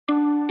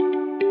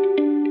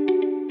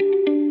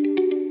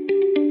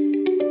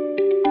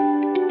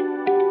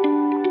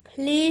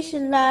Please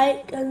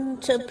like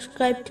and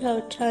subscribe to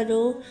our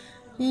channel.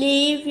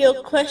 Leave your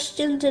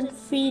questions and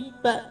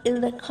feedback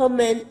in the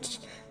comments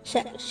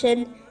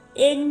section.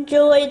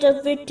 Enjoy the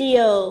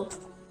video.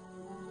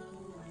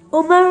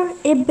 Umar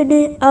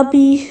ibn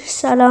Abi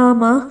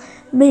Salama,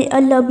 may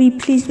Allah be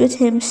pleased with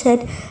him,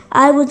 said,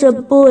 I was a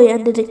boy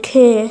under the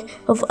care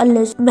of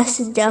Allah's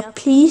Messenger,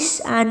 peace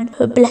and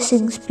her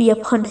blessings be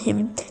upon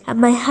him, and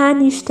my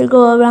hand used to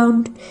go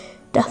around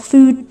the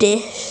food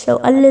dish. So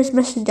Allah's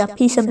Messenger,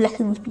 peace and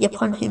blessings be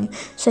upon him,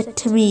 said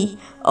to me,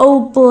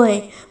 O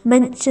boy,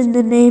 mention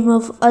the name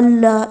of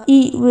Allah,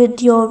 eat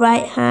with your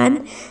right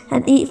hand,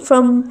 and eat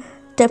from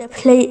the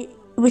plate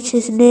which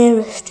is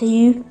nearest to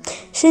you.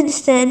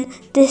 Since then,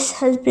 this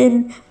has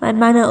been my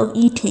manner of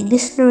eating.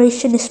 This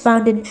narration is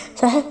found in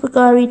Sahih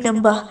Bukhari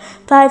number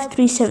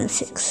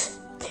 5376.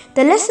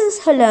 The lessons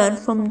to learn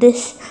from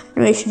this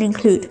narration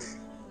include: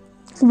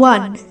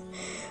 1.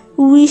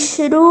 We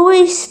should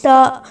always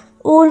start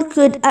all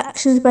good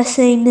actions by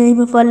saying the name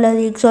of Allah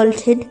the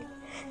Exalted.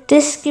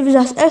 This gives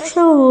us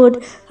extra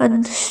reward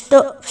and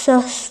stops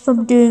us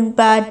from doing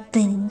bad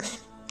things.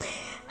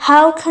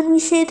 How can we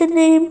say the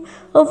name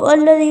of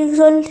Allah the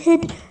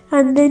Exalted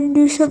and then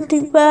do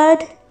something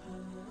bad?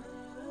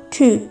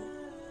 2.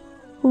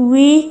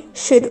 We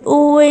should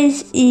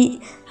always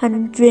eat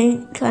and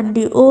drink and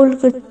do all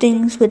good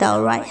things with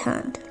our right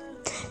hand.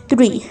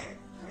 3.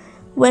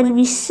 When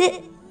we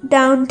sit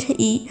down to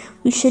eat,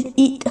 we should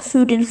eat the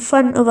food in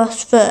front of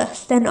us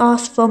first, then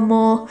ask for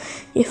more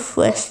if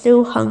we're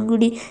still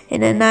hungry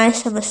in a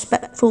nice and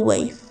respectful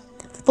way.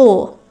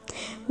 4.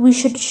 We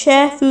should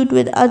share food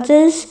with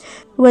others,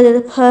 whether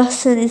the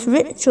person is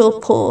rich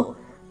or poor.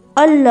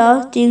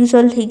 Allah the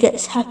Exalted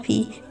gets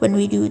happy when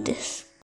we do this.